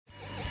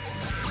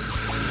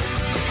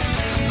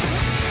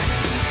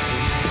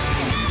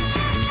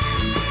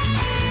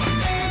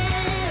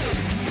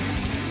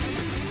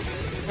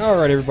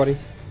Alright everybody,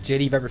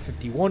 JD Viper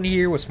 51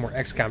 here with some more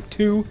XCOM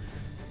 2.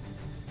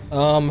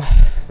 The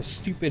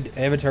stupid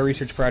Avatar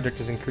research project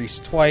has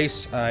increased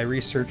twice. I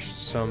researched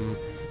some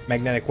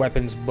magnetic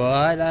weapons,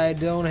 but I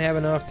don't have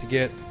enough to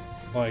get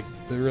like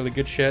the really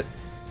good shit.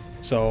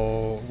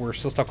 So we're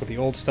still stuck with the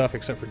old stuff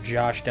except for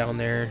Josh down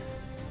there.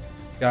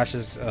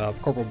 Josh's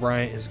Corporal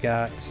Bryant has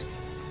got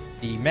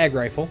the mag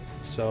rifle,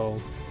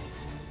 so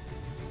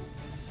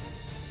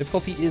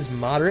difficulty is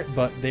moderate,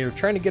 but they're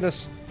trying to get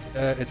us.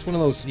 It's one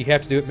of those you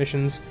have to do it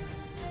missions.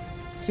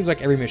 Seems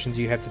like every missions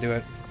you have to do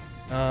it.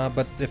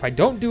 But if I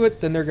don't do it,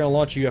 then they're gonna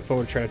launch a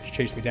UFO to try to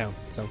chase me down.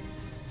 So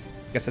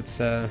I guess it's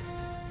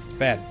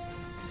bad.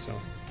 So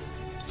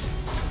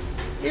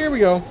here we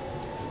go.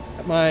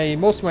 Got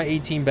most of my A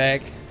team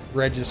back.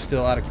 Reg is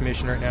still out of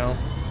commission right now.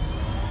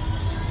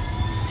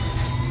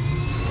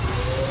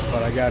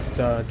 But I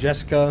got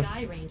Jessica.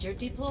 I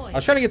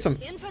was trying to get some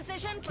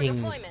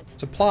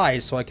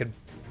supplies so I could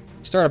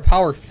start a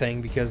power thing,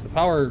 because the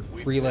power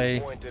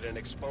relay I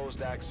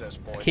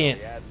can't.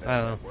 I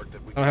don't know.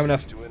 I don't have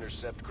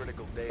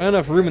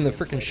enough room in the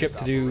frickin' ship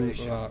to do,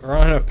 or I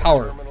don't have enough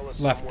power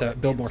left to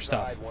build more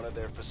stuff.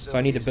 So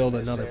I need to build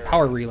another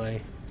power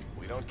relay.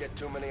 We don't get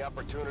too many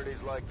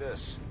opportunities like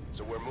this,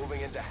 so we're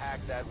moving in to hack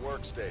that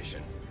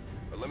workstation.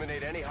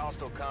 Eliminate any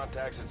hostile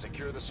contacts and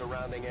secure the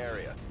surrounding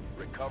area.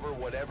 Recover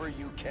whatever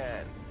you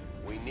can.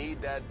 We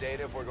need that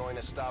data if we're going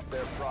to stop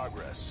their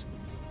progress.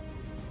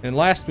 In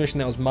last mission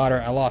that was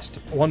moderate, I lost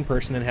one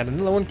person and had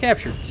another one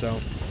captured, so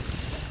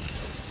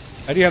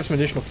I do have some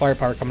additional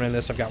firepower coming in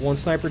this. I've got one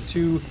sniper,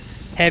 2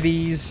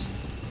 heavies.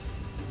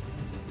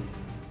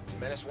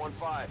 Menace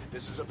 1-5,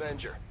 this is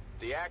Avenger.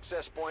 The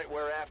access point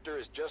we're after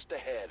is just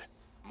ahead.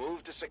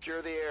 Move to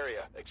secure the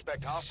area.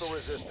 Expect hostile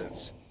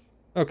resistance.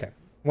 Okay.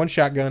 1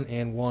 shotgun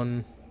and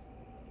 1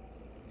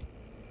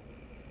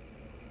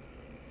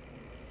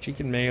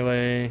 chicken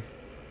melee.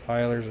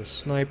 Tyler's a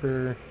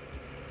sniper.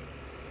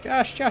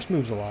 Josh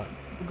moves a lot.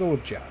 We'll go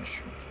with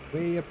Josh.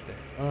 Way up there,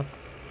 huh?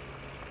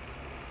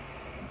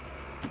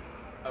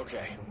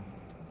 Okay.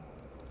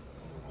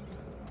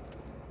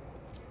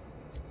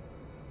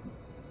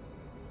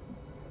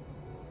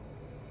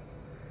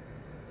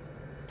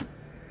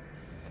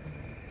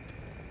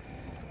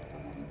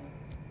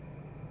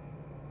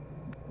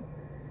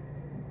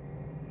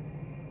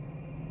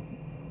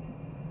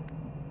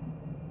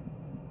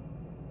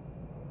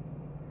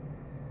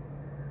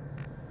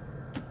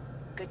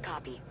 Good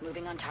copy.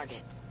 Moving on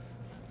target.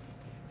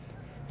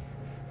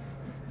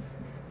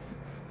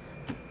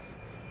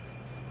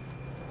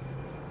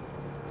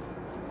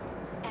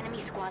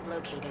 Enemy squad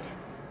located.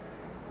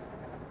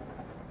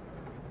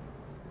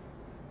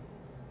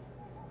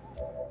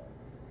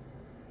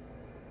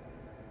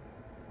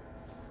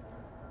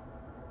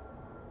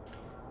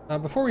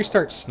 Before we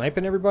start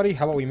sniping everybody,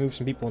 how about we move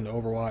some people into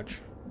Overwatch?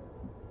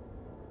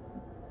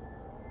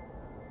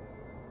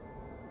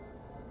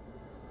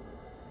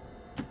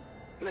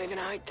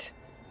 Night.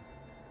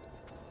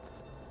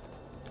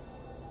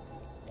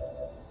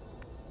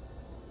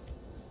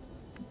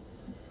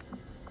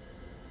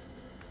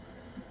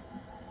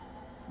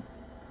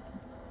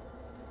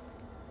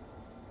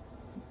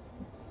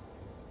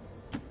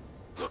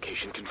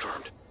 Location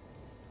confirmed.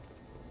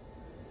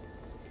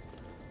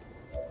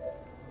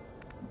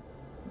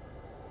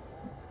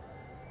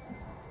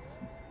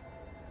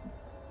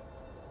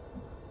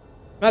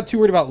 Not too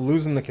worried about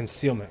losing the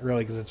concealment,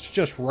 really, because it's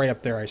just right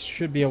up there. I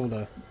should be able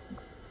to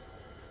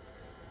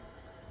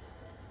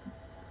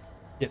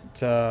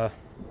get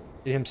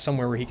him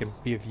somewhere where he can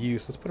be of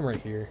use. Let's put him right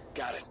here.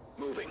 Got it.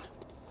 Moving.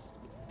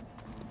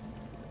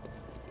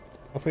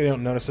 Hopefully they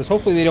don't notice this.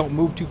 Hopefully they don't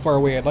move too far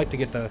away. I'd like to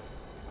get the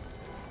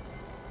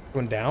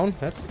one down.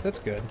 That's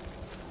good.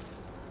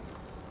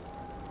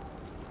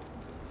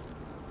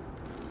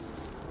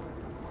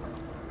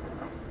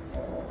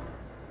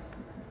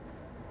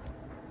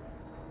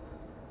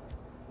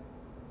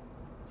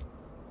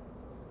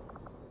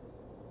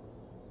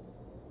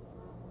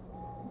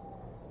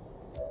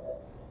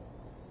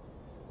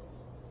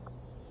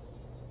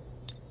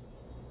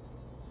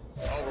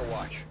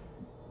 Overwatch.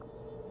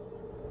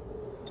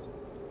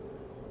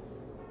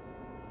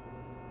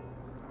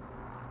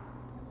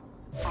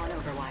 On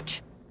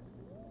Overwatch.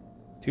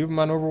 2 of them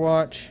on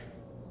Overwatch.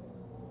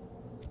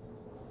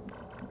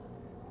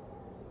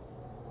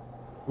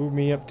 Move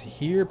me up to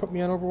here. Put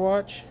me on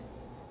Overwatch.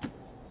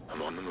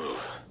 I'm on the move.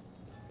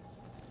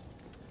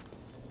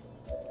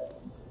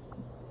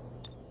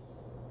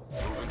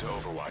 Moving to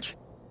Overwatch.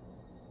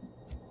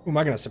 Who am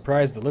I gonna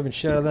surprise the living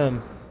shit out of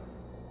them?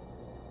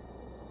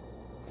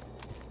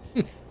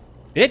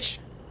 Bitch!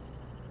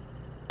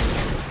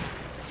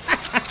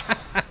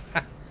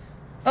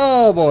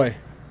 Oh boy.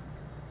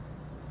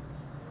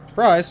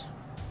 Surprise.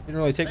 Didn't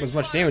really take as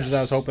much damage as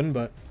I was hoping,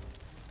 but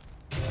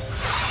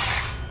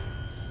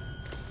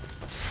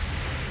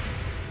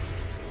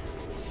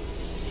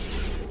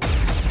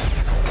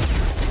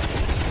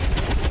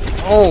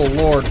oh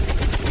lord.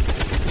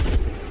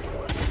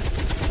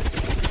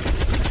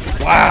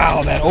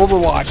 Wow, that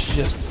Overwatch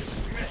just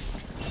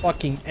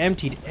fucking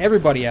emptied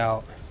everybody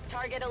out.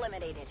 Target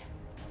eliminated.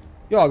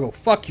 Y'all go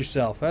fuck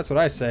yourself. That's what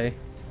I say.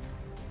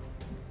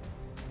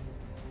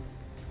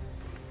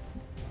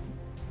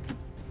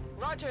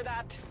 Roger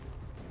that.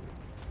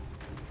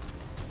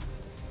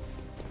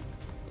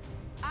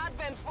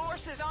 Advent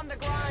forces on the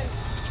grind.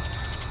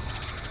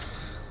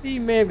 We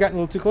may have gotten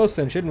a little too close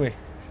then, shouldn't we?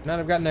 Should not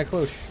have gotten that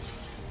close.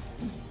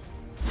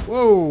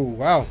 Whoa,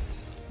 wow.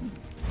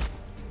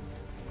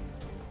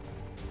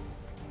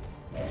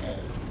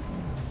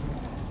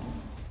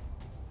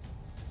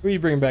 Who are you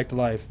bringing back to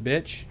life,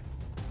 bitch?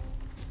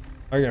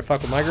 Are you gonna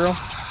fuck with my girl?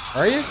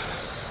 Are you?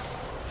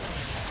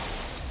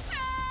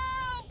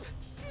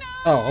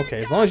 Oh,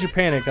 okay. As long as you're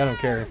panicked, I don't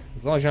care.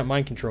 As long as you're not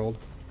mind controlled.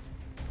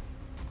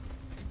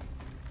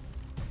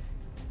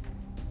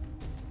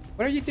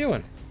 What are you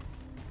doing?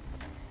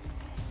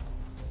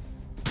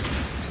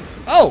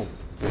 Oh!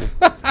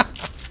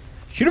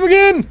 Shoot him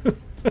again!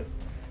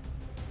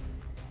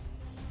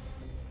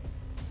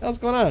 What's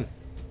going on?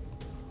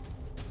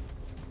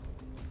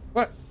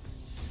 What?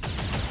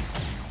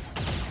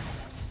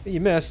 You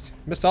missed.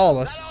 Missed all of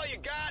us. That all you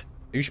got?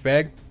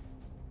 Douchebag.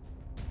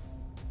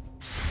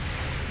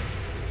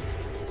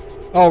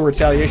 Oh,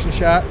 retaliation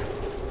shot.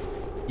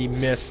 He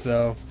missed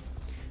though.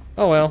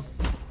 Oh well.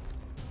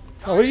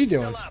 Oh, what are you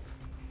doing?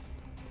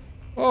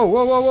 Whoa,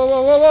 whoa, whoa, whoa,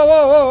 whoa, whoa, whoa,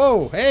 whoa, whoa,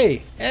 whoa!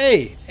 Hey,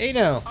 hey, hey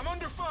now. I'm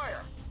under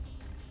fire.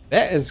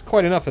 That is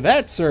quite enough of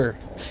that, sir.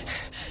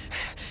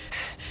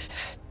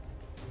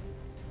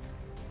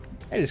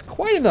 That is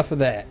quite enough of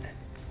that.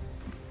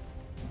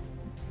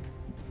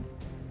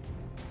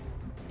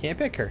 Can't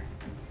pick her.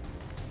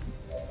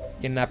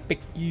 Can I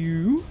pick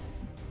you?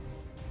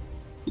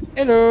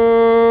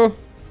 Hello.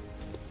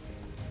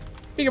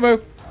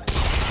 Peekaboo.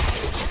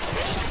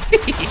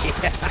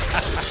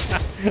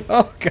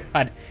 Oh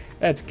God,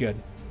 that's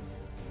good.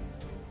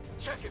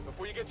 Check it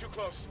before you get too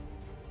close.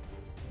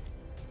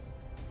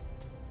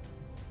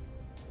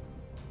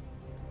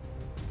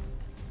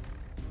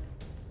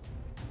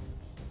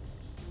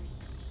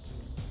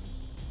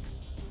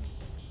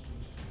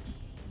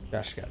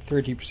 Josh got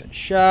 13%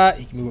 shot.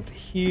 He can move up to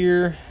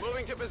here.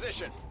 Moving to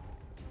position.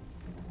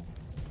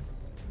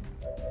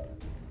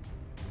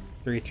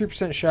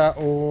 33% shot,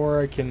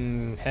 or I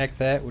can hack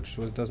that, which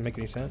doesn't make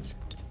any sense.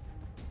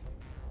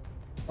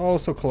 Oh,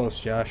 so close,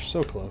 Josh.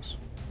 So close.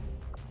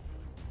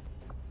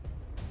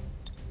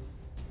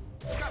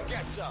 Come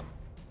get some.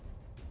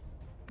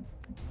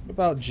 What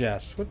about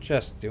Jess? What's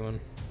Jess doing?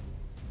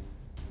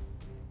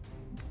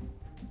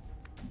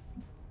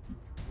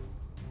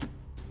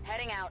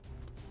 Heading out.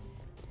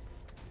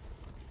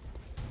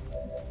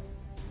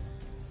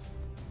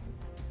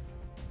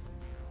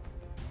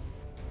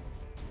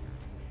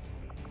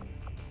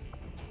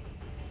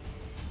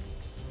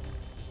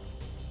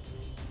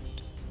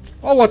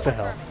 Oh, what the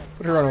hell?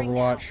 Put her on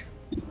Overwatch.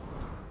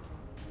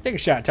 Take a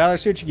shot, Tyler.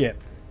 See what you get.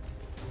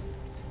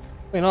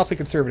 Playing awfully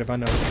conservative, I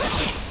know.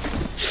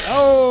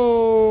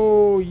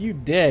 Oh, you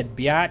dead,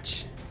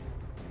 biatch.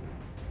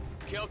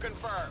 Kill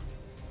confirmed.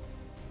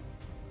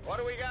 What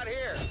do we got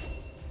here?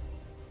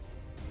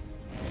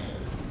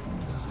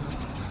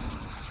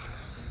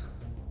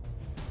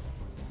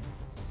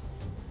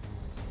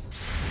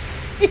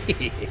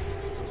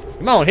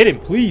 Come on, hit him.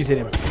 Please hit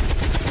him.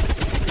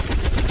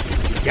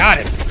 You got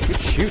him. Good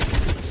shoot.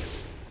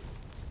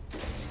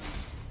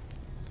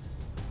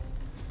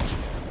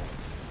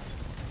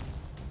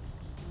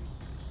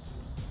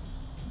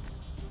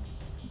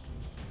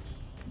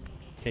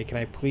 Okay, can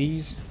I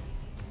please?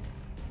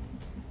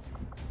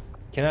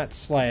 Cannot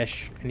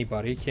slash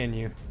anybody, can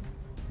you?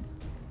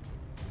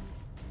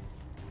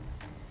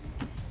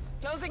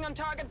 Closing on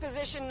target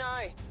position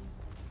now.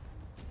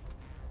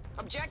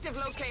 Objective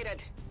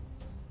located.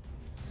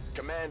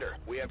 Commander,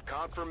 we have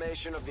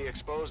confirmation of the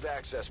exposed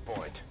access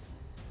point.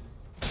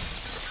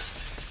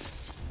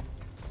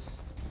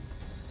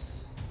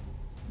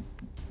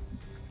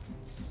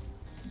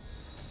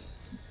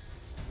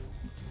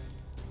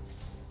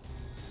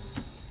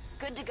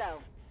 Good to go.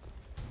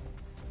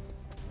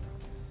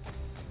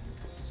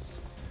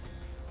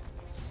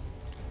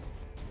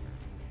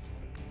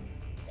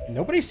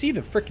 Nobody see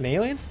the frickin'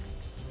 alien?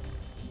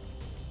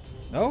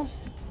 No?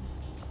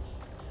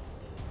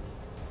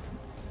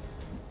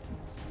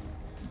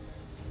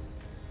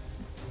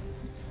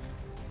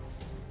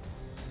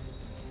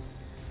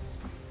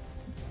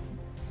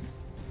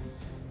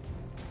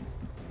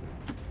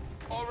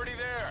 Already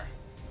there.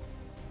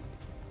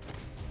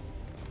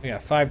 We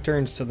got 5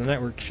 turns till the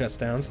network shuts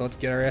down, so let's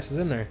get our asses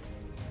in there.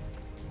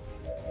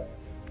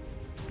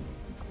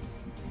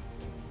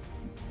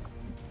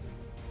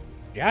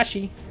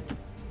 Joshy,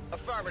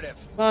 Affirmative.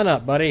 come on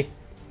up, buddy.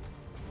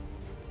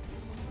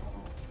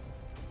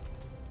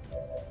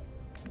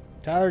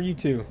 Tyler, you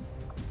too.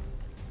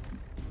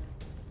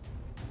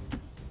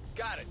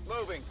 Got it.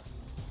 Moving.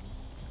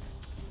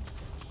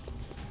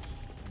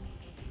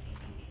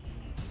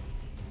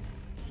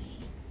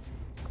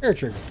 Air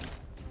trigger.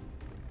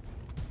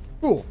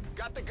 Cool.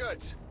 Got the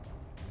goods.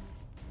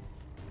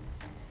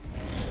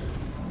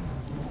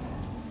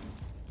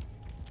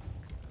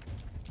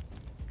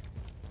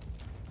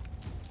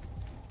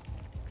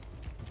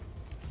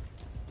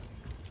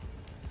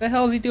 The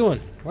hell is he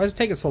doing? Why is it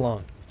taking so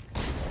long?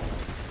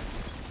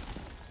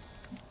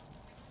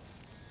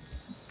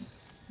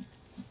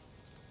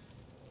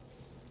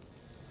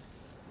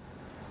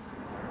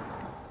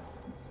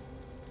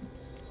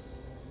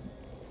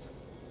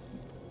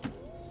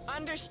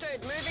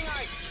 Understood. Moving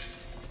out.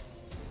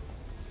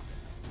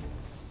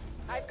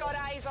 I've got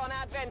eyes on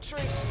Advent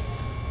troops.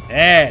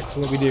 That's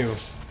what we do.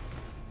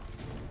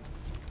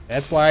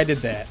 That's why I did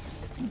that.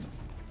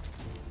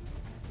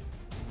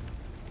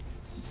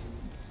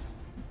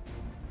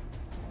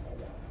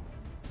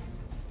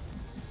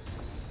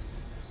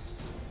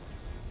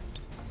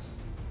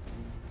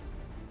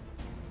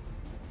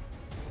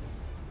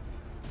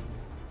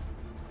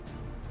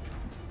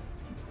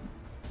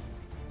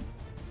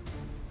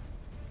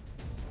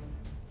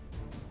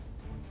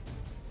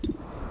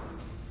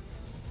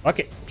 Fuck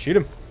it. Shoot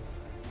him.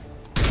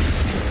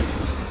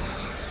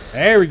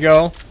 There we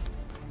go.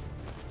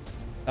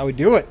 How we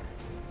do it.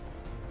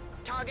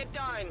 Target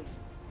down.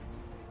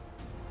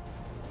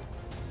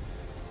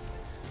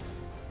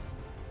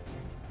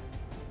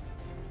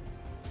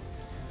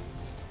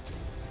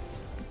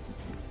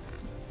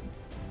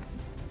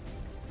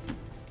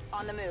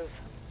 On the move.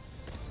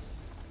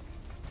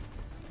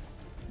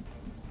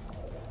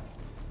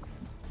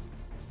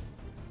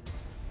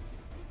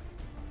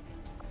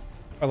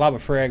 A lob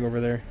of frag over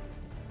there.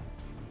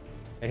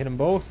 I hit them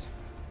both.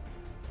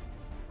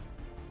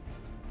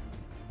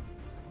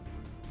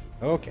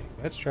 Okay,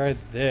 let's try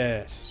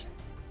this.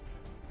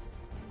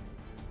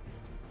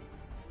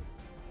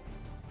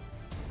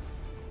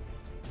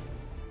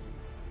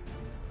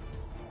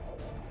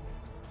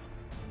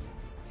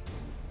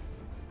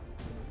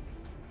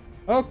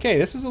 Okay,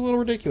 this is a little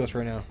ridiculous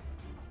right now.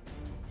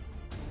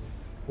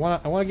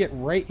 I want to get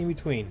right in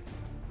between.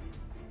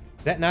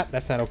 Is that not?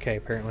 That's not okay.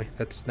 Apparently,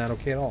 that's not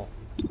okay at all.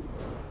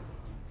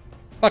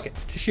 Fuck it,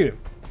 just shoot him.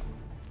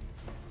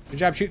 Good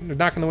job shooting,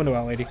 knocking the window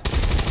out, lady.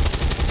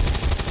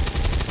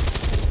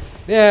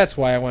 Yeah, that's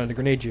why I wanted to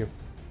grenade you.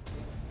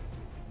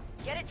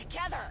 Get it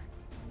together.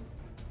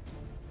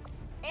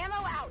 Ammo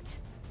out.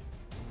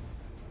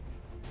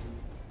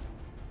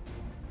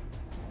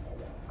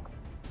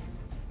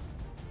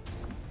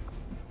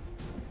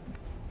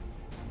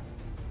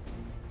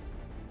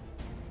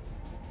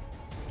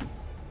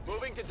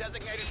 Moving to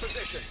designated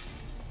position.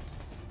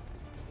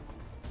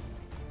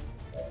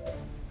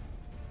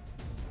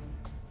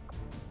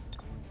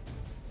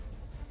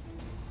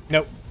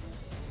 Nope.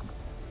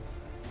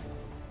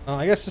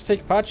 I guess just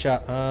take a pot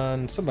shot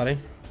on somebody.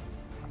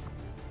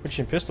 Put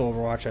you in pistol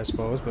Overwatch, I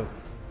suppose, but...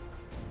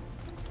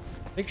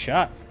 Big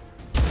shot.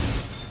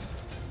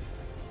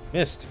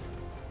 Missed.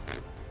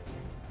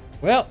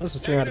 Well, this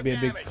is turning out to be a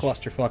big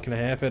clusterfuck and a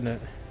half, isn't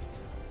it?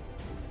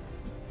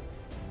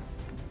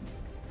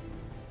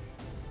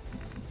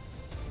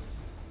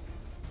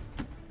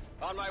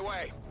 On my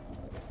way.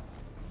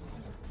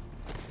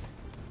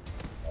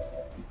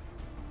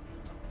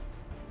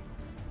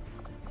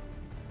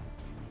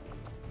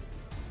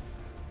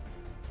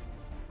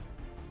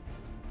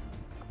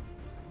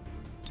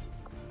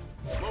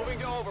 Moving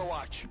to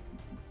Overwatch.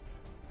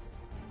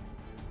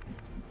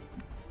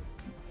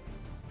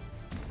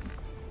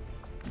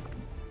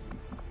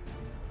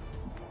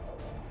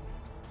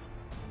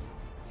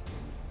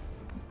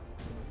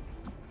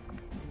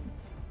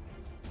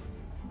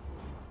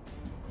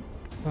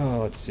 Oh,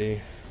 let's see.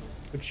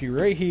 Put you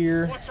right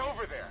here. What's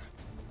over there?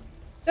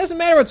 Doesn't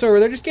matter what's over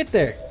there, just get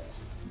there.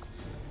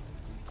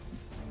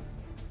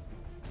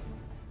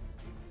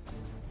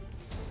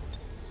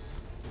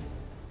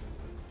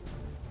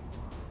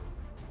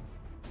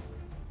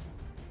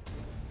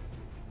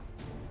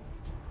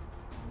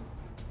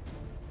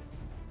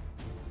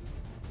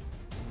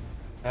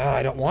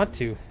 I don't want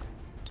to.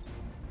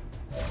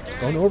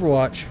 Going to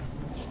Overwatch.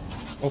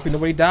 Hopefully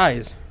nobody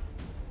dies.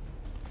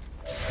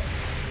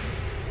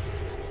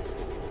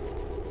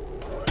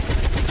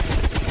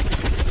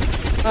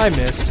 I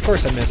missed. Of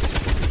course I missed.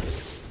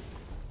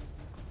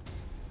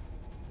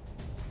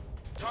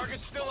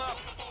 Target's still up.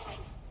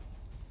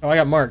 Oh, I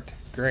got marked.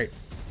 Great.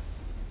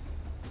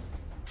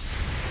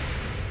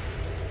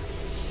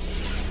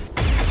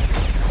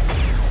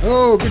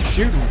 Oh, good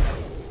shooting.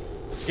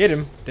 Hit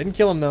him. Didn't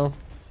kill him, though.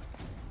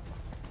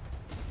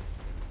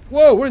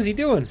 Whoa, what is he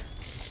doing?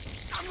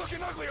 I'm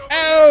looking ugly over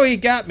Oh, he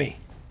got me.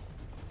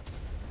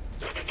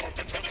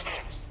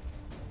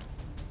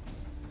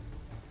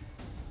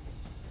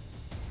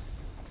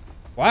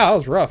 Wow, that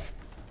was rough.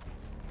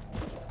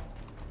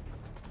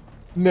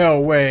 No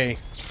way.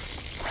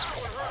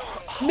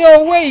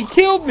 No way, he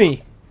killed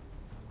me.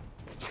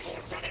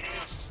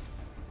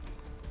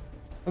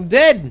 I'm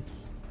dead.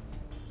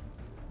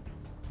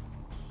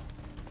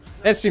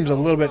 That seems a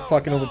little bit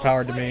fucking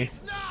overpowered to me.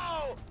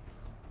 No!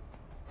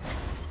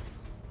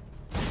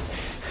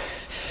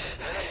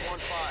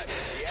 NS-15,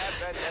 the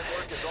Advent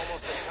network is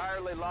almost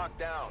entirely locked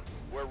down.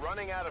 We're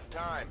running out of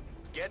time.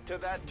 Get to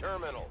that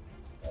terminal.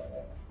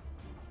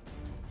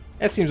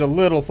 That seems a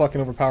little fucking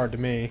overpowered to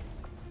me.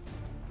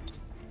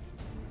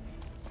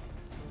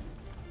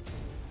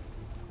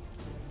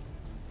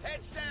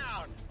 Heads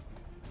down.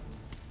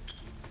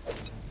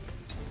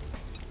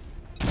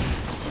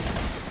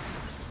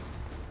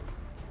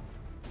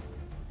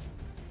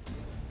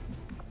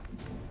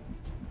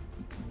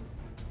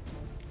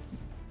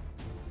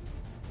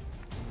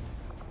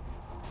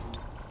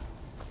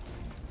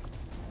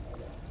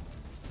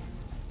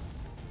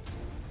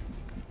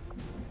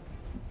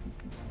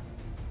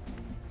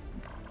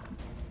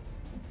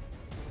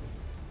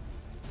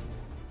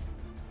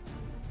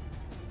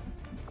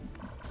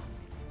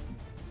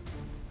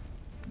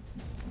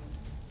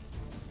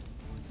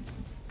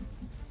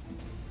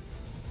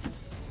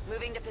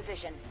 Moving to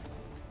position.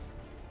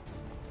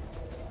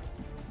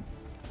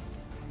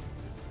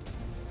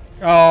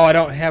 Oh, I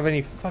don't have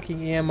any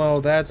fucking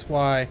ammo. That's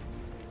why.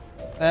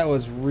 That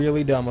was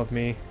really dumb of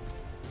me.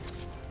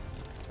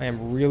 I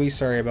am really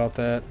sorry about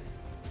that.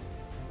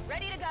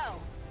 Ready to go.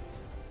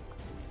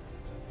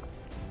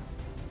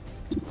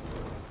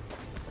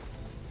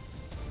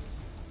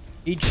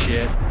 Eat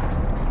shit.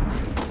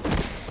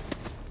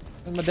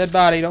 That's my dead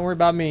body. Don't worry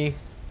about me.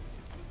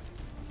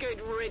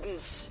 Good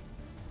riddance.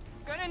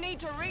 Gonna need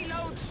to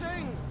reload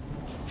soon.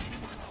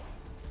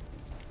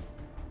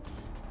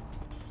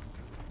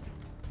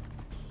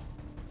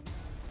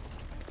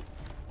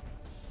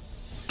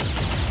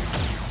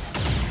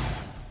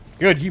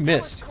 Good, you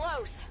That was missed.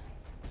 close.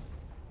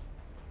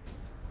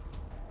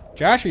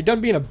 Josh, are you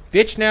done being a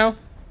bitch now?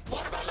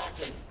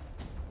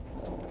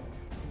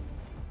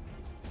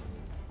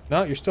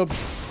 No, you're still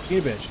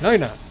being a bitch. No, you're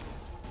not.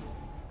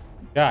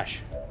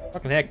 Josh,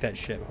 fucking heck that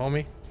shit,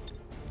 homie.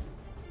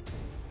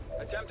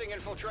 Attempting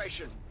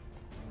infiltration.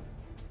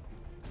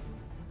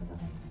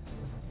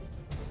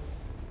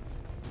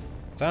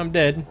 So I'm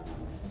dead.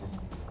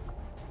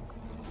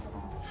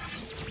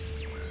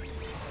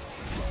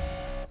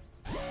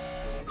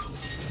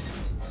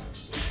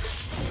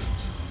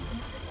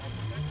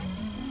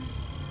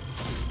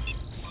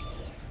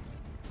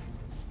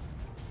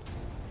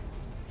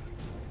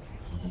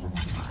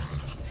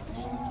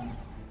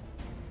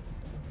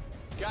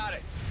 Got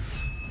it.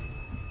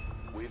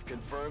 We've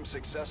confirmed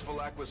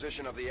successful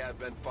acquisition of the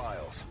Advent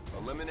files.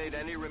 Eliminate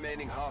any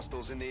remaining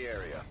hostiles in the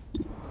area.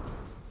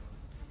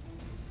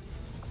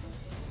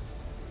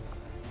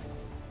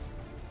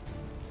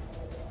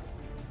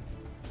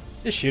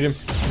 Just shoot him.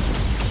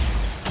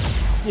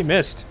 You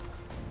missed.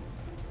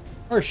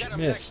 Or she Get 'em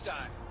next missed.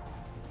 time.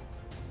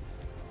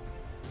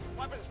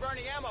 Weapons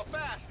burning ammo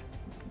fast.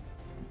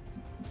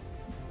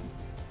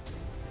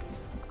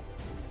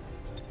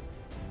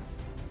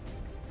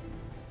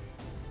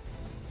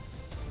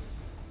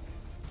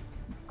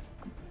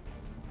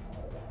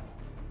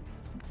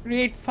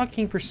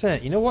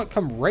 %. You know what?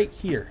 Come right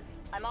here.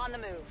 I'm on the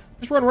move.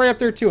 Just run right up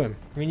there to him.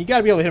 I mean, you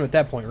gotta be able to hit him at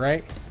that point,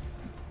 right?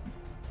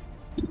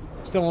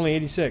 Still only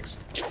 86.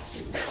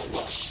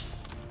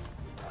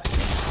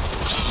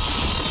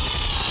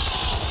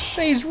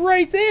 Say he's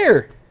right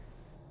there.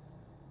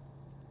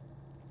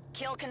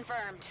 Kill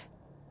confirmed.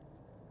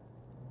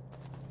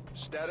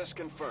 Status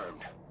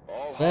confirmed.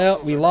 All Well,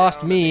 hostiles we are lost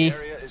down and me. the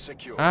area is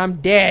secure. I'm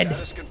dead.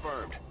 Status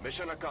confirmed.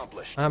 Mission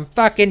accomplished. I'm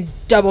fucking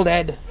double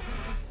dead.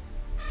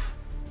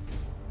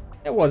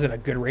 That wasn't a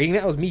good rating.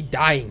 That was me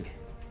dying.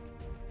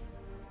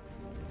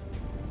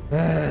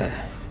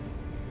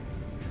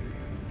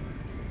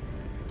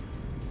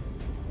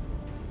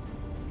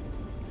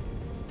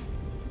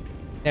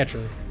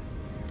 Naturally.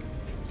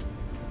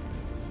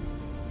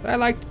 What I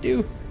like to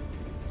do.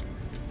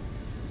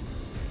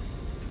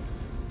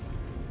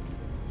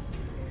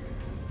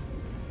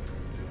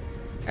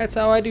 That's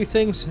how I do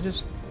things. I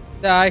just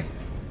die.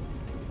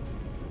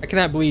 I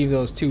cannot believe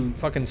those 2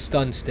 fucking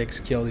stun sticks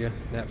kill you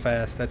that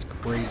fast. That's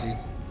crazy.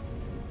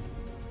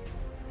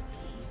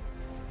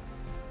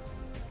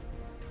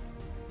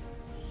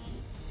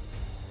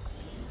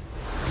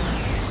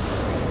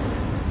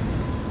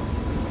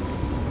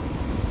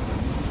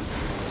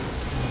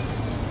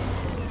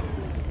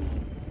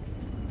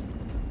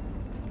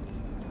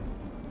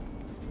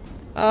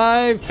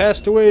 I've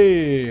passed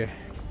away.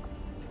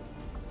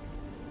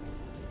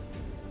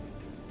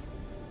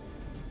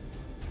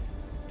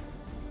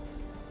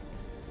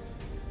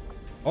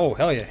 Oh,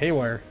 hell yeah,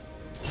 haywire.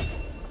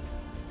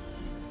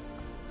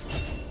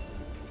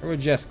 What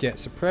would Jess get?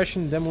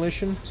 Suppression,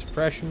 demolition,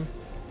 suppression.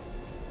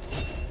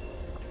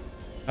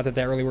 Not that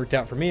that really worked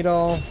out for me at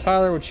all.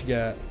 Tyler, what you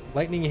got?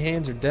 Lightning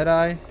hands or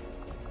Deadeye?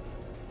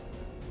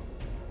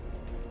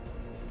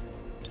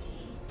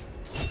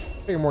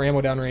 Figure more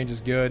ammo downrange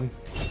is good.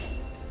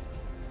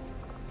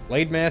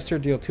 Blade Master,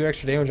 deal 2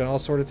 extra damage on all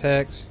sword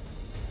attacks.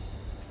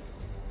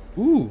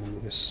 Ooh,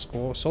 the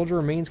soldier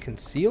remains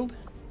concealed?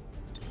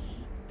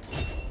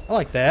 I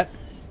like that.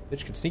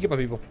 Bitch can sneak up on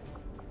people.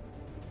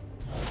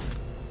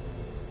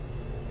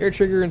 Air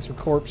trigger and some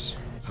corpse.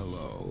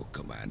 Hello,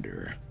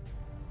 Commander.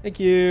 Thank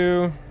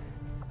you.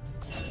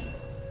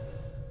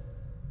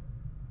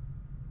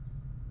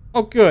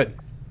 Oh, good.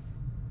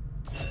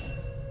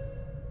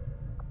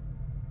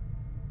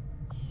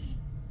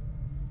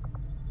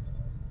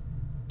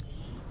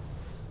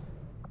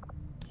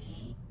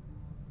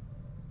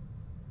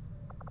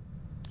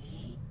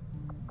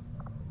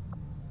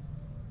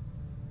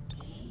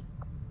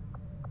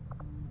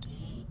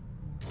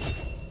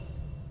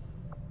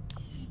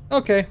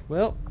 Okay,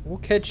 well, we'll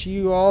catch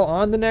you all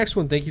on the next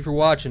one. Thank you for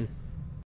watching.